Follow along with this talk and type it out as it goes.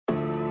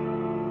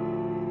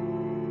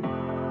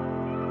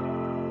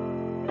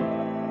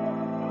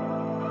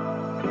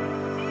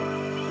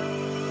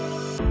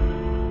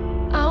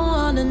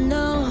wanna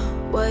know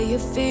what you're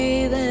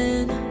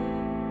feeling.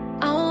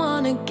 I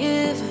wanna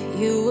give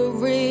you a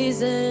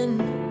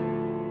reason.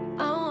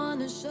 I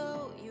wanna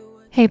show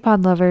you. Hey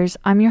pod lovers,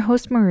 I'm your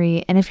host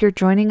Marie, and if you're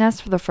joining us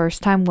for the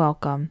first time,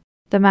 welcome.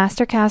 The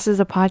Mastercast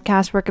is a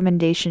podcast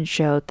recommendation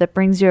show that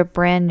brings you a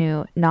brand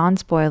new,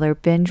 non-spoiler,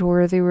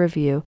 binge-worthy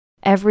review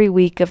every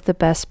week of the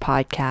best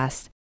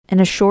podcast,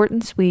 and a short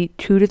and sweet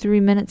 2 to 3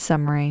 minute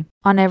summary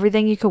on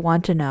everything you could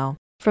want to know,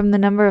 from the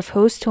number of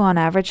hosts to on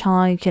average how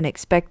long you can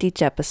expect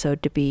each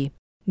episode to be.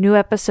 New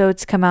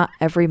episodes come out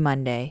every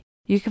Monday.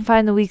 You can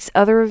find the week's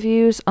other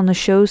reviews on the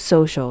show's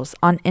socials,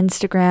 on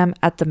Instagram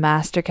at The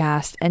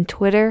Mastercast and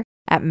Twitter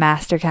at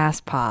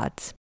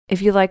MastercastPods.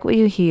 If you like what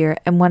you hear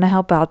and want to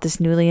help out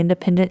this newly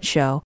independent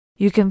show,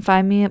 you can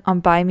find me on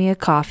Buy Me a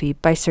Coffee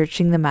by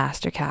searching The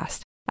Mastercast.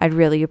 I'd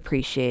really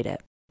appreciate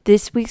it.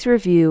 This week's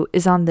review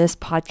is on This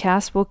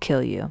Podcast Will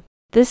Kill You.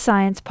 This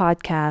science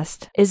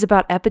podcast is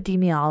about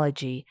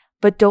epidemiology,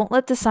 but don't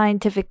let the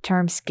scientific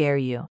terms scare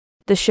you.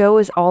 The show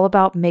is all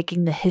about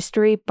making the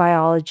history,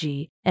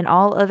 biology, and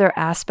all other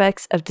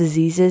aspects of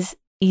diseases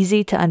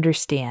easy to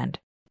understand.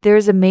 There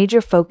is a major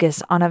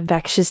focus on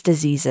infectious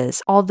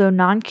diseases, although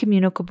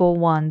non-communicable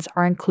ones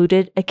are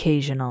included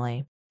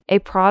occasionally. A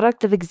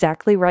product of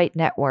Exactly Right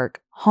Network,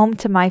 home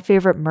to My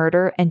Favorite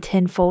Murder and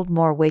Tenfold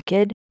More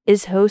Wicked,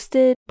 is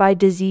hosted by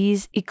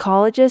disease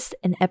ecologist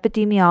and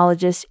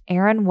epidemiologist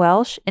Aaron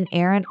Welsh and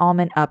Aaron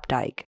Almond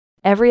Updike.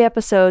 Every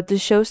episode, the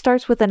show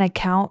starts with an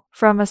account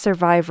from a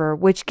survivor,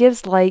 which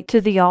gives light to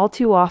the all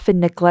too often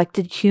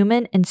neglected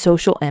human and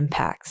social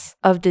impacts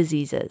of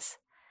diseases.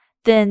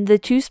 Then, the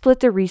two split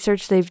the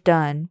research they've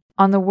done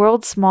on the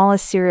world's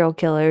smallest serial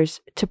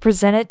killers to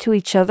present it to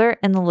each other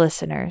and the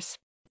listeners.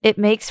 It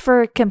makes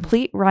for a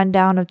complete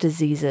rundown of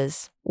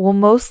diseases we'll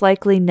most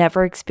likely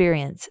never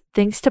experience,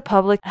 thanks to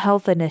public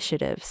health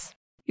initiatives.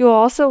 You'll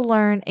also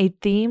learn a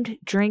themed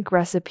drink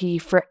recipe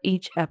for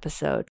each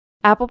episode.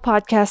 Apple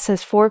Podcasts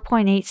has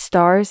 4.8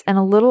 stars and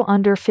a little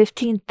under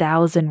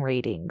 15,000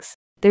 ratings.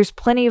 There's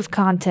plenty of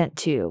content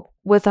too,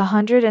 with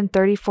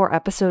 134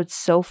 episodes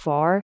so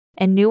far,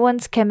 and new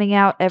ones coming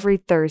out every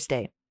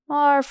Thursday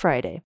or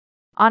Friday.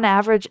 On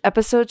average,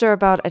 episodes are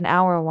about an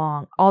hour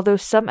long, although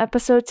some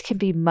episodes can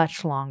be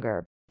much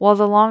longer. While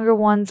the longer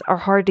ones are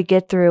hard to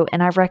get through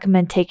and I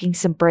recommend taking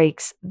some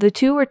breaks, the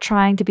two are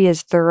trying to be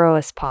as thorough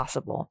as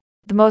possible.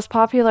 The most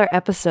popular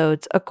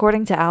episodes,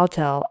 according to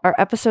Altel, are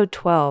Episode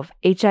 12,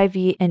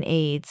 HIV and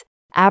AIDS,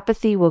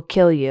 Apathy Will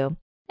Kill You,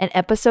 and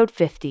Episode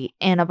 50,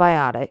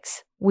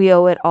 Antibiotics. We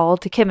Owe It All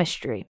to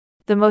Chemistry.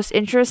 The most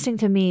interesting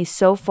to me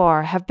so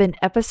far have been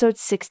Episode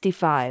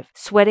 65,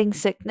 Sweating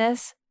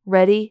Sickness,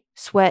 Ready,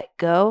 Sweat,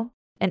 Go,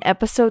 and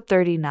Episode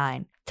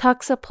 39,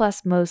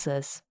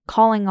 Toxoplasmosis,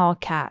 Calling All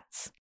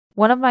Cats.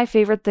 One of my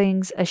favorite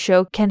things a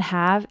show can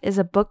have is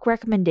a book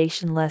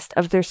recommendation list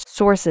of their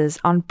sources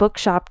on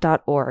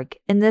bookshop.org,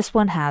 and this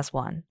one has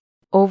one.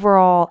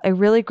 Overall, a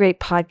really great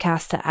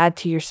podcast to add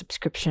to your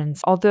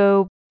subscriptions,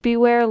 although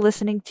beware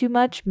listening too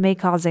much may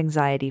cause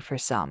anxiety for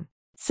some.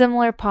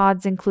 Similar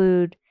pods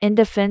include In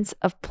Defense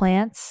of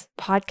Plants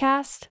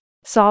podcast,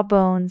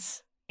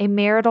 Sawbones, A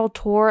Marital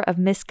Tour of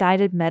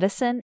Misguided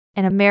Medicine,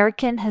 and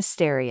American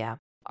Hysteria.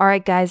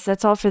 Alright guys,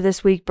 that's all for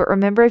this week, but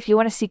remember if you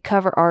want to see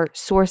cover art,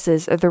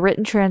 sources, or the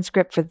written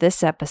transcript for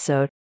this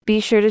episode,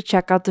 be sure to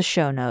check out the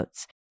show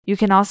notes. You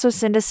can also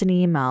send us an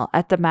email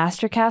at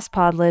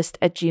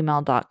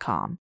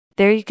themastercastpodlist@gmail.com.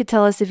 There you can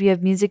tell us if you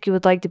have music you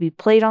would like to be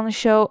played on the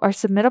show or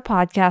submit a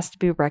podcast to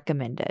be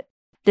recommended.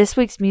 This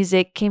week's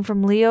music came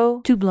from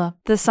Leo Tubla.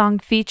 The song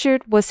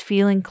featured was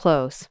Feeling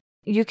Close.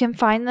 You can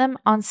find them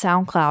on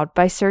SoundCloud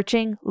by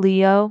searching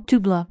Leo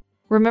Tubla.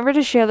 Remember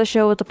to share the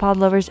show with the pod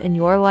lovers in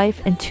your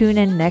life and tune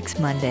in next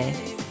Monday.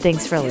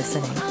 Thanks for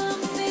listening.